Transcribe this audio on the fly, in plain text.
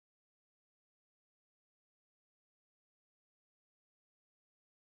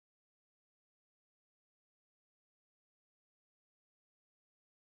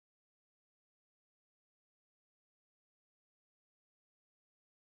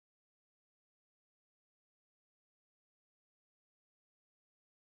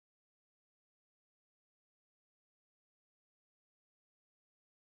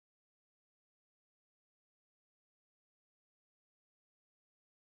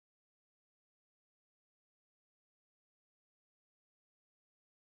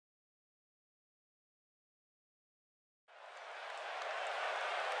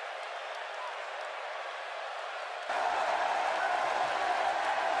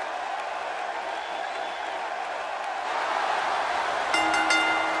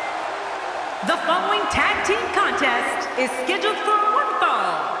tag team contest is scheduled for one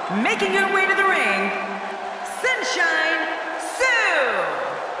fall. Making her way to the ring, Sunshine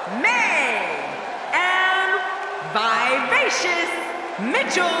Sume and Vivacious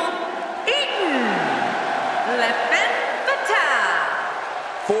Mitchell Eaton.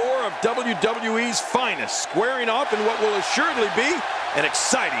 Four of WWE's finest squaring off in what will assuredly be an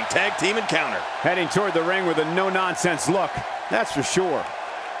exciting tag team encounter. Heading toward the ring with a no-nonsense look, that's for sure.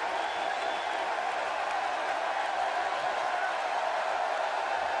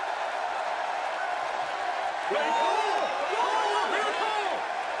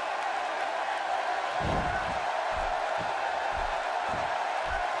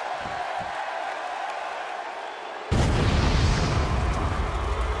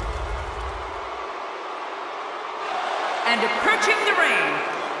 And approaching the ring,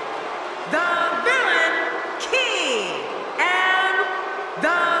 the villain Key and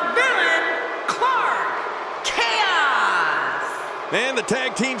the villain Clark Chaos. And the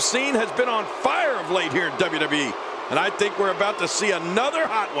tag team scene has been on fire of late here in WWE. And I think we're about to see another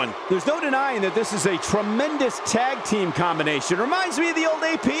hot one. There's no denying that this is a tremendous tag team combination. Reminds me of the old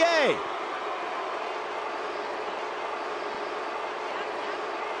APA.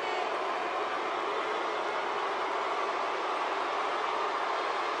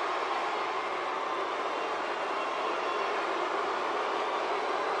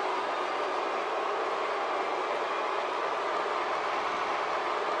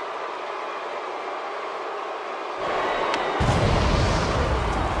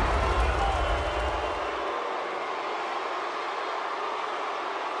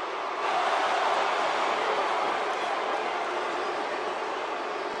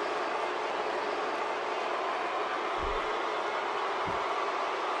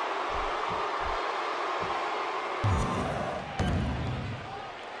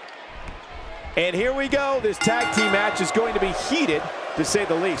 And here we go. This tag team match is going to be heated, to say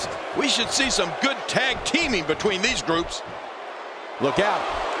the least. We should see some good tag teaming between these groups. Look out.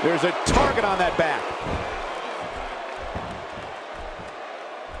 There's a target on that back.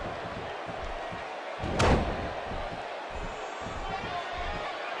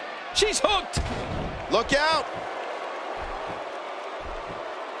 She's hooked. Look out.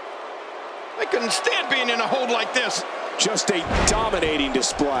 I couldn't stand being in a hold like this. Just a dominating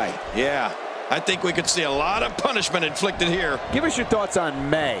display. Yeah, I think we could see a lot of punishment inflicted here. Give us your thoughts on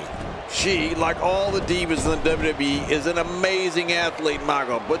May. She, like all the divas in the WWE, is an amazing athlete,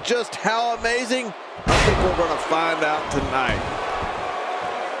 Michael. But just how amazing, I think we're going to find out tonight.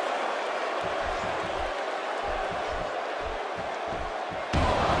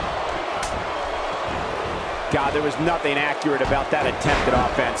 God, there was nothing accurate about that attempted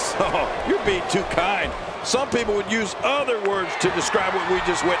offense. Oh, you're being too kind. Some people would use other words to describe what we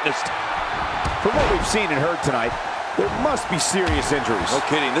just witnessed. From what we've seen and heard tonight, there must be serious injuries. No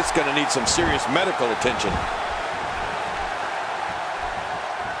kidding, this is going to need some serious medical attention.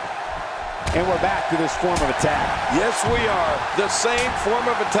 And we're back to this form of attack. Yes, we are. The same form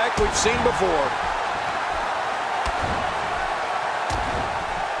of attack we've seen before.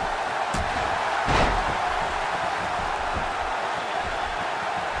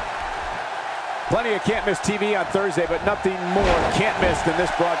 Plenty of can't-miss TV on Thursday, but nothing more can't-miss than this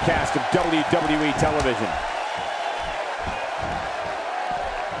broadcast of WWE television.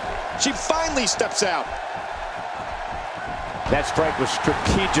 She finally steps out. That strike was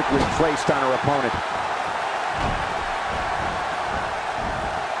strategically placed on her opponent.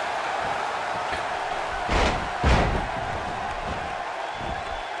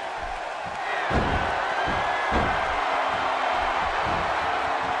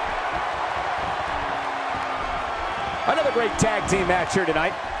 Another great tag team match here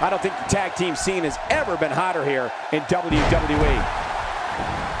tonight. I don't think the tag team scene has ever been hotter here in WWE.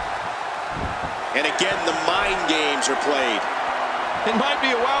 And again, the mind games are played. It might be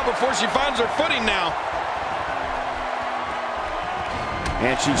a while before she finds her footing now.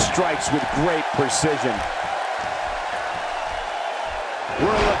 And she strikes with great precision.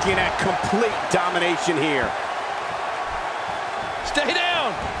 We're looking at complete domination here. Stay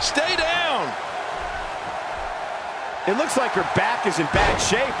down! Stay down! It looks like her back is in bad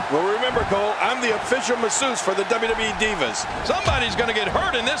shape. Well, remember, Cole, I'm the official masseuse for the WWE Divas. Somebody's going to get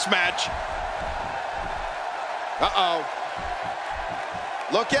hurt in this match. Uh-oh.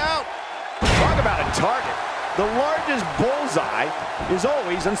 Look out. Talk about a target. The largest bullseye is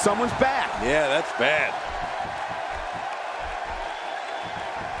always on someone's back. Yeah, that's bad.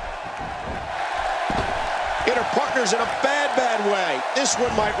 And her partner's in a bad, bad way. This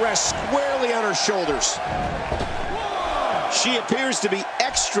one might rest squarely on her shoulders. She appears to be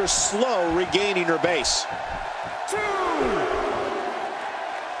extra slow regaining her base. 2, 3.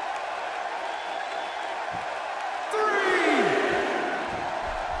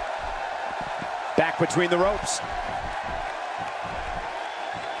 Back between the ropes.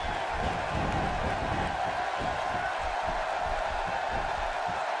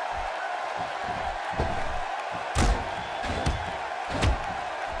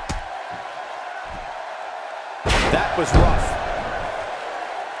 That was rough.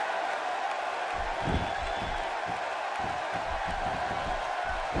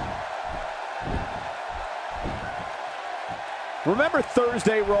 Remember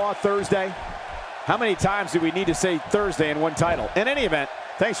Thursday, Raw Thursday? How many times do we need to say Thursday in one title? In any event,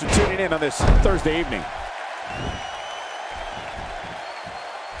 thanks for tuning in on this Thursday evening.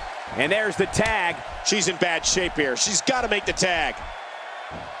 And there's the tag. She's in bad shape here. She's got to make the tag.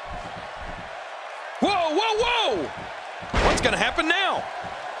 Whoa, whoa, whoa! What's going to happen now?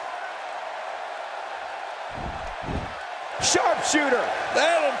 Sharpshooter.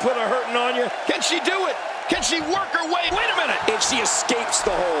 That'll put a hurting on you. Can she do it? Can she work her way? Wait a minute! And she escapes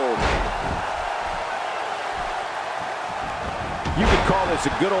the hold. You could call this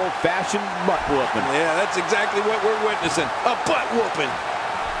a good old-fashioned butt whooping. Yeah, that's exactly what we're witnessing. A butt whooping.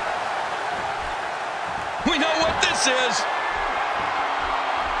 We know what this is.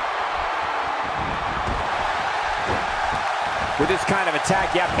 With this kind of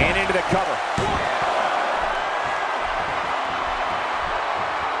attack, yep, and into the cover.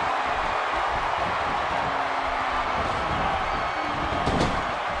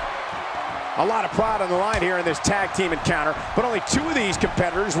 A lot of pride on the line here in this tag team encounter, but only two of these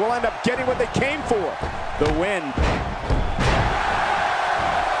competitors will end up getting what they came for, the win.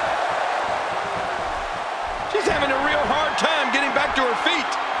 She's having a real hard time getting back to her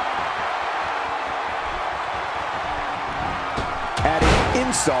feet. Adding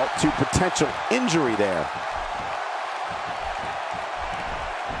insult to potential injury there.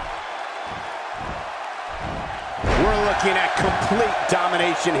 We're looking at complete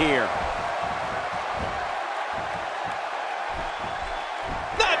domination here.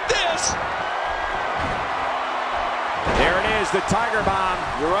 There it is, the Tiger Bomb.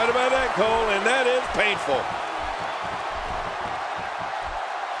 You're right about that, Cole, and that is painful.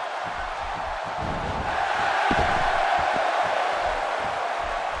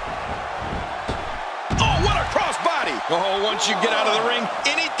 Oh, what a crossbody! Oh, once you get out of the ring,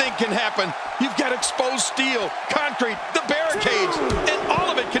 anything can happen. You've got exposed steel, concrete, the barricades, and all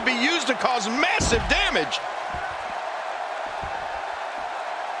of it can be used to cause massive damage.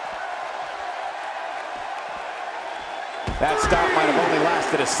 That stop might have only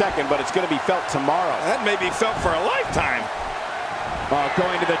lasted a second, but it's going to be felt tomorrow. That may be felt for a lifetime.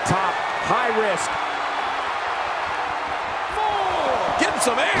 Going to the top, high risk. 4. Getting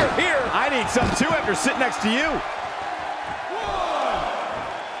some air here. I need some too after sitting next to you.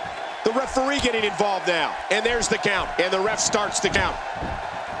 1. The referee getting involved now. And there's the count. And the ref starts the count.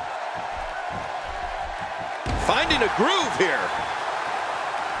 Finding a groove here.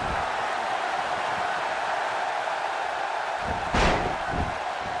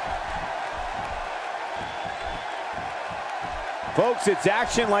 Folks, it's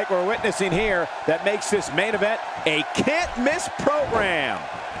action like we're witnessing here that makes this main event a can't-miss program.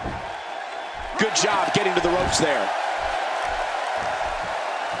 Good job getting to the ropes there.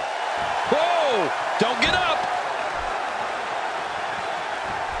 Whoa! Don't get up.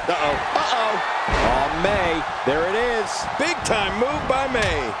 Uh-oh. Uh-oh. Oh, May. There it is. Big time move by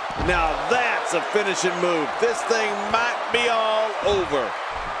May. Now that's a finishing move. This thing might be all over.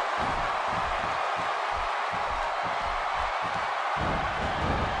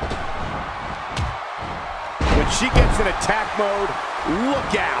 When she gets in attack mode,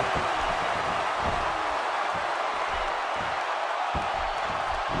 look out.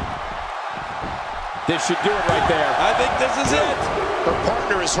 This should do it right there. I think this is it. Her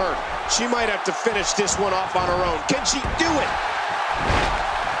partner is hurt. She might have to finish this one off on her own. Can she do it?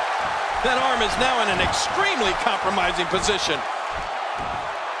 That arm is now in an extremely compromising position.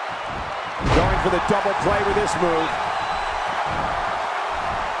 Going for the double play with this move.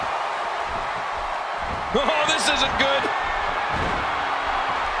 Oh, this isn't good.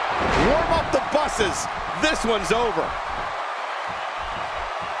 Warm up the buses. This one's over.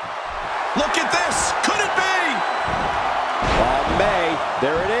 Look at this. Could it be? Oh, May.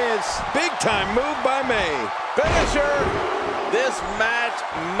 There it is. Big time move by May. Finisher. This match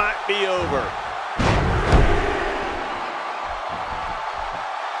might be over.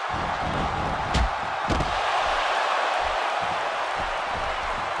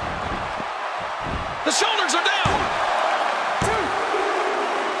 The shoulders are down.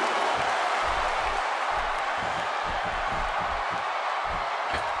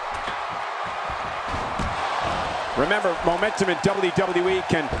 Remember, momentum in WWE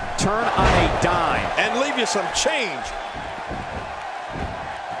can turn on a dime. And leave you some change.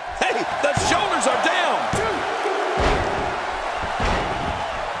 Hey, the shoulders are down.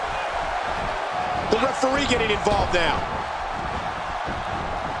 The referee getting involved now.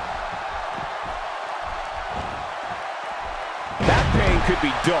 That pain could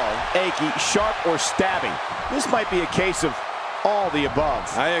be dull, achy, sharp, or stabbing. This might be a case of all the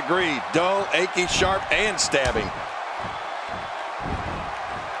above. I agree. Dull, achy, sharp, and stabbing.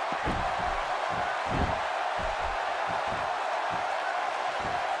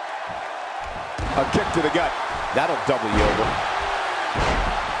 A kick to the gut. That'll double you over.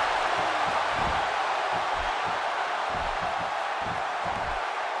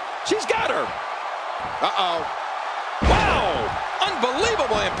 She's got her. Uh-oh. Wow!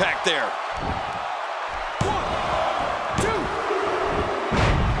 Unbelievable impact there. 1,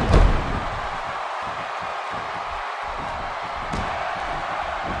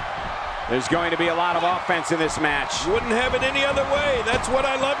 2. There's going to be a lot of offense in this match. Wouldn't have it any other way. That's what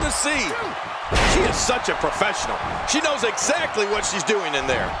I love to see. She is such a professional. She knows exactly what she's doing in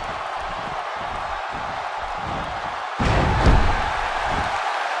there.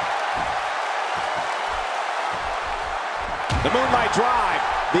 The Moonlight Drive.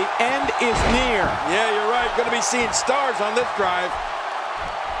 The end is near. Yeah, you're right. Going to be seeing stars on this drive.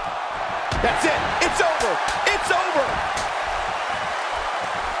 That's it. It's over. It's over.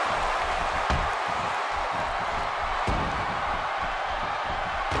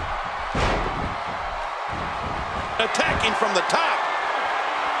 Attacking from the top.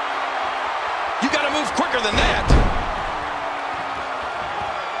 You got to move quicker than that.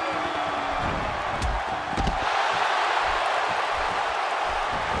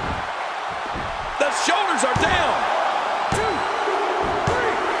 The shoulders are down. 2, 3.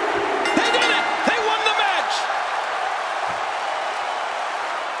 They did it. They won the match.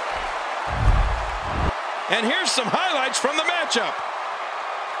 And here's some highlights from the matchup.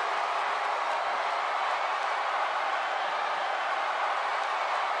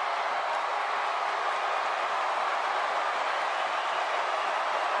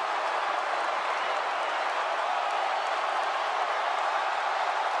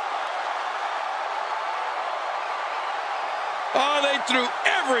 Oh, they threw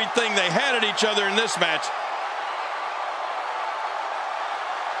everything they had at each other in this match.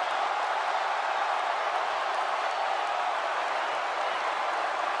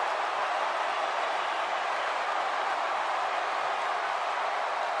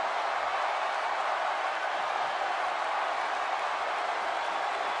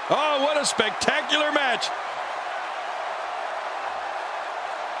 Oh, what a spectacular match.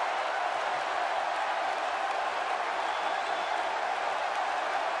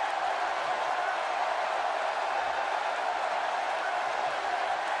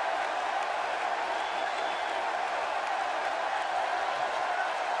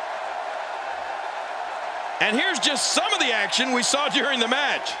 And here's just some of the action we saw during the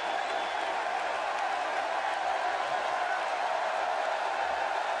match.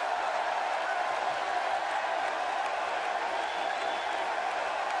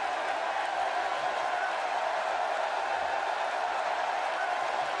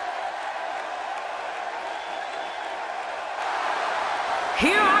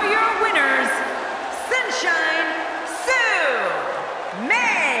 Here are your winners, Sunshine Sume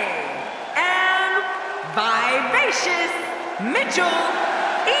and Vivacious Mitchell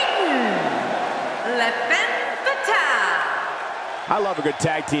Eaton. I love a good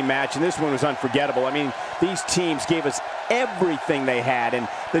tag team match, and this one was unforgettable. I mean, these teams gave us everything they had, and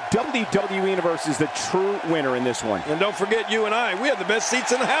the WWE Universe is the true winner in this one. And don't forget, you and I, we have the best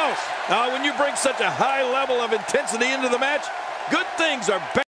seats in the house. When you bring such a high level of intensity into the match, good things are bound